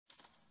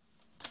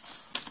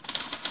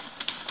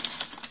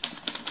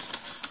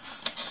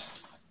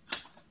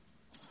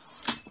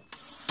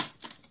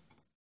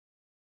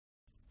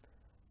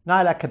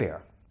Naila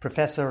Kabeer,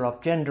 Professor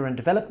of Gender and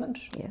Development.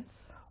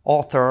 Yes.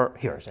 Author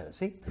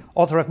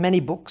of many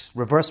books,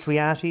 Reversed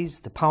Realities,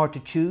 The Power to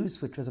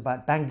Choose, which was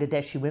about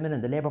Bangladeshi women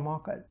in the labour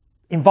market.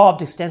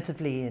 Involved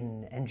extensively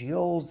in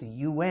NGOs, the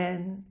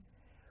UN.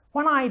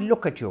 When I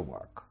look at your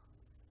work,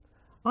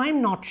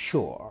 I'm not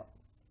sure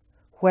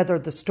whether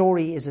the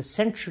story is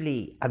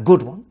essentially a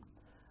good one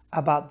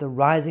about the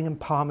rising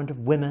empowerment of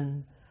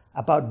women,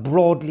 about,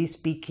 broadly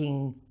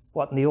speaking,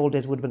 what in the old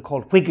days would have been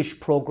called Whiggish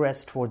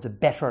progress towards a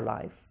better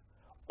life,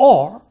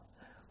 or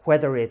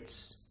whether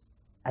it's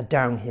a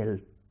downhill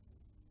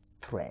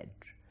thread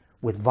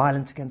with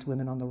violence against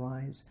women on the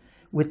rise,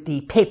 with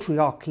the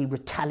patriarchy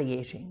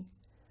retaliating.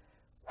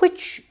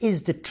 Which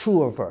is the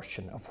truer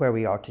version of where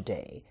we are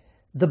today?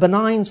 The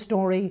benign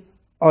story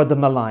or the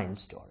malign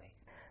story?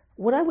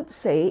 What I would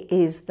say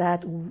is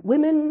that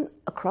women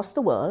across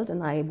the world,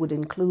 and I would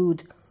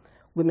include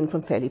women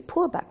from fairly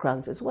poor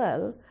backgrounds as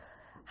well,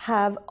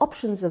 have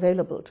options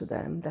available to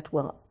them that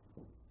were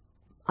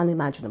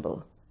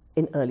unimaginable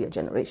in earlier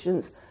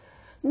generations,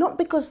 not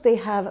because they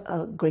have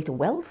a greater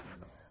wealth,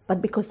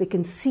 but because they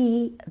can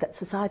see that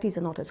societies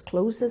are not as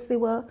closed as they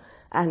were,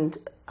 and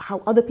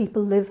how other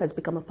people live has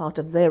become a part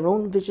of their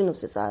own vision of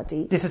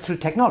society. This is through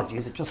technology,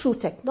 is it just? Through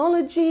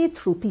technology,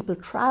 through people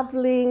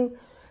traveling.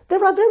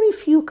 There are very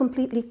few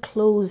completely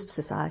closed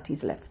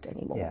societies left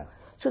anymore. Yeah.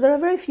 So there are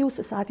very few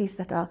societies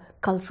that are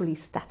culturally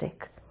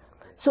static.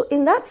 So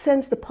in that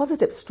sense, the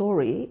positive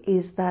story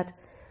is that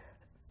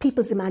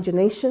people's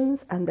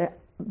imaginations and their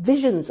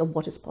visions of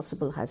what is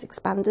possible has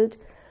expanded.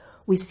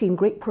 We've seen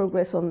great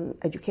progress on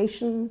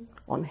education,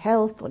 on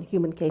health, on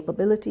human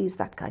capabilities,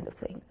 that kind of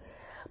thing.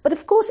 But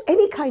of course,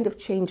 any kind of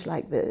change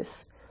like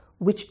this,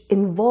 which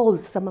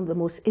involves some of the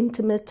most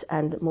intimate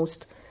and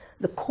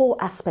the core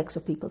aspects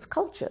of people's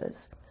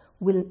cultures,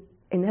 will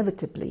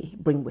inevitably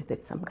bring with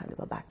it some kind of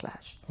a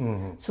backlash.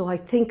 Mm-hmm. So I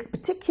think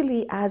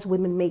particularly as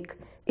women make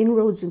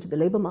inroads into the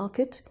labour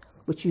market,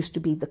 which used to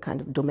be the kind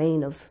of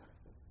domain of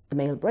the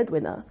male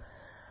breadwinner,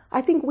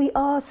 I think we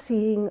are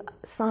seeing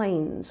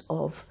signs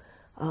of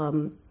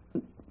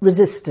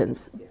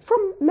resistance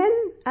from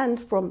men and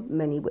from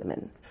many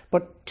women.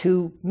 But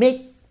to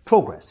make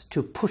progress,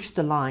 to push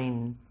the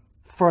line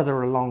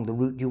further along the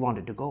route you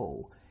wanted to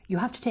go, you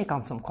have to take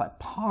on some quite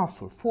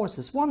powerful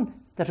forces. One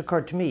that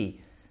occurred to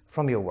me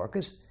from your work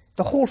is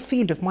the whole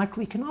field of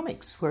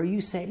microeconomics, where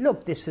you say,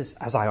 look, this is,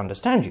 as I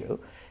understand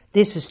you,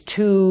 this is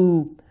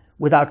too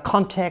without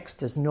context,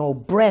 there's no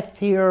breadth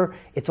here,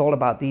 it's all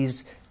about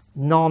these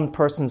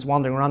non-persons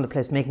wandering around the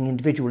place making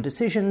individual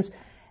decisions.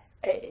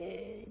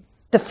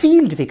 The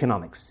field of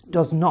economics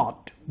does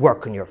not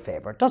work in your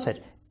favour, does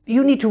it? Do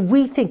you need to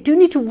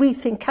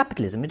rethink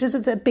capitalism? It is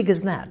as big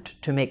as that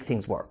to make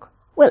things work.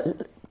 Well,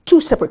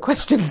 two separate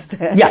questions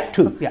there. Yeah,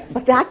 two, yeah.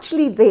 But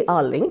actually they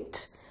are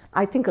linked.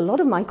 I think a lot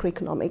of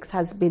microeconomics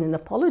has been an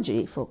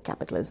apology for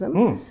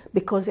capitalism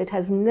because it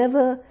has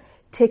never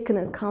taken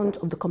account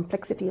of the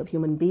complexity of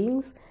human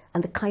beings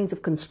and the kinds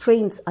of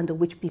constraints under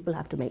which people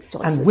have to make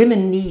choices. And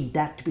women need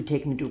that to be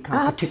taken into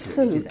account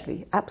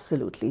particularly.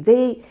 Absolutely.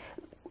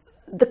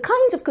 The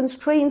kinds of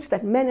constraints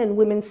that men and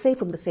women, say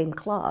from the same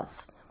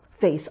class,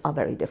 face are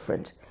very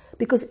different.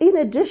 Because in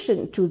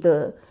addition to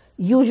the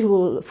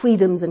usual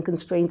freedoms and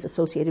constraints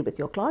associated with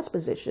your class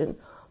position,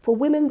 for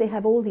women they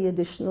have all the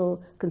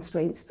additional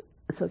constraints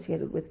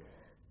associated with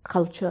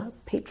culture,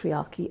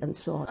 patriarchy, and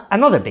so on.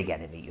 Another big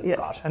enemy you've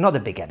got, another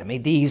big enemy,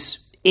 these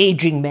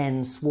aging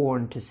men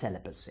sworn to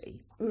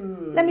celibacy.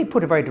 Let me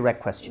put a very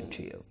direct question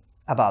to you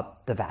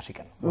about the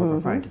Vatican. We're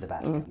referring to the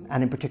Vatican,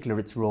 and in particular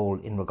its role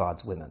in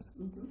regards women.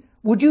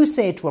 Would you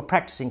say to a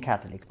practicing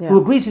Catholic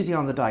who agrees with you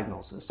on the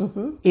diagnosis,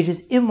 it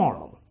is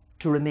immoral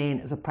to remain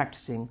as a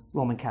practicing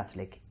Roman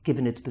Catholic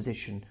given its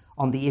position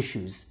on the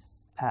issues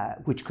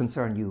which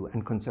concern you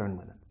and concern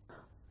women?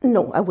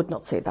 No, I would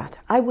not say that.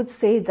 I would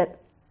say that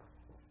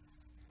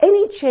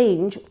any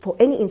change for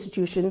any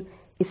institution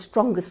is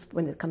strongest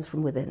when it comes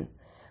from within.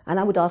 And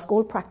I would ask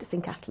all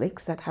practicing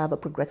Catholics that have a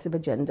progressive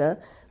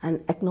agenda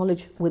and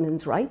acknowledge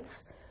women's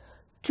rights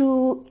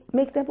to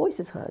make their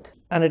voices heard.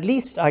 And at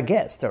least, I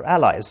guess, they're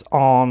allies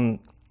on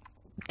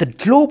the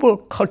global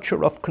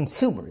culture of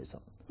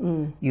consumerism,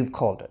 you've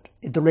called it,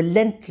 the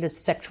relentless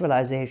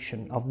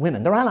sexualization of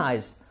women. They're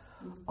allies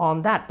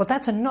on that, but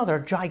that's another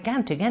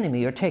gigantic enemy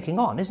you're taking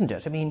on, isn't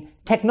it? I mean,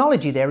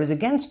 technology there is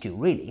against you,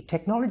 really.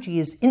 Technology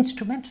is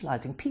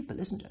instrumentalizing people,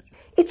 isn't it?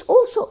 It's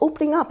also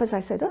opening up, as I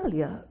said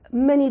earlier,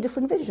 many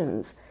different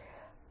visions.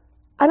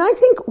 And I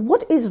think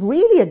what is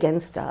really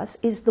against us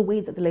is the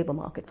way that the labour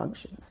market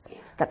functions,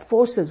 that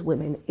forces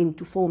women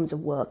into forms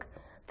of work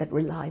that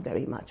rely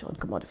very much on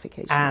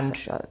commodification and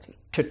sexuality.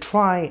 To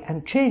try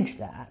and change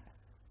that,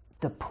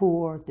 the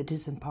poor, the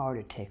disempowered,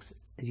 it takes,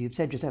 as you've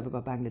said yourself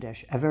about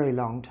Bangladesh, a very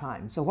long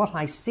time. So what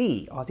I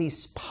see are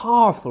these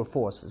powerful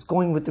forces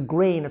going with the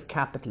grain of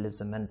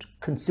capitalism and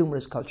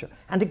consumerist culture.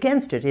 And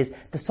against it is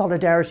the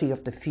solidarity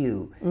of the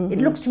few. It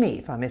looks to me,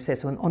 if I may say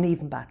so, an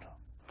uneven battle.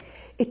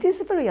 It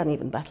is a very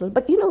uneven battle.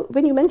 But,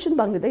 when you mention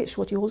Bangladesh,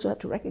 what you also have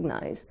to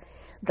recognize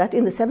that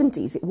in the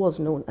 70s it was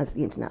known as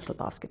the International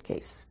Basket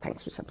Case,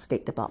 thanks to some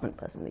State Department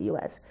person in the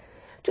US.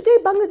 Today,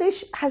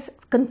 Bangladesh has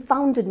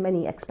confounded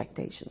many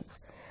expectations.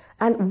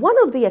 And one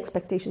of the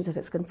expectations that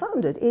has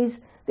confounded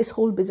is this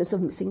whole business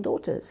of missing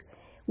daughters.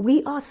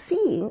 We are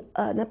seeing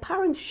an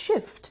apparent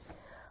shift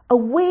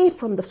away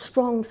from the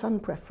strong son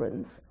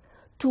preference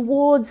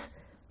towards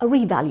a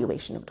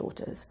revaluation of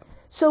daughters.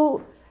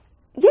 So,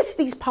 yes,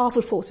 these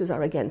powerful forces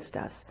are against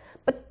us,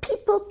 but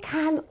people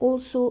can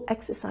also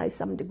exercise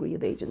some degree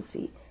of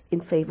agency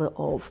in favor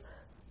of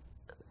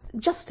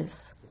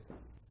justice.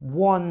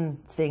 One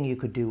thing you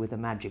could do with a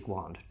magic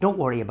wand, don't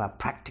worry about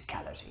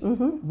practicality.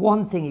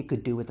 One thing you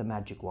could do with a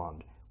magic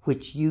wand,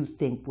 which you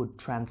think would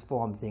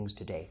transform things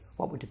today,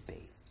 what would it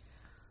be?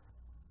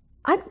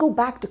 I'd go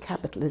back to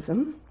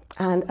capitalism,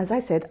 and as I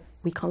said,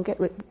 we can't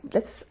get rid.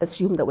 Let's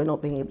assume that we're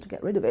not being able to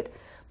get rid of it.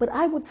 But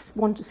I would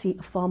want to see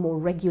a far more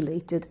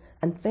regulated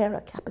and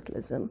fairer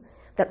capitalism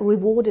that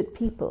rewarded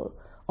people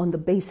on the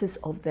basis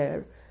of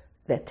their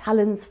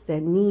talents,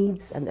 their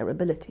needs, and their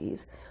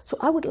abilities. So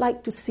I would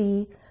like to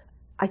see.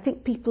 I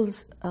think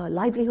people's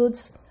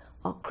livelihoods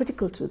are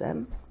critical to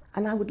them,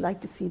 and I would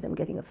like to see them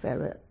getting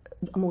a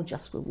more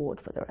just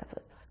reward for their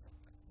efforts.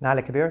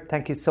 Naila Kabeer,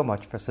 thank you so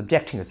much for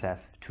subjecting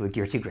yourself to a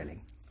guilty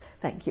grilling.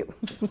 Thank you.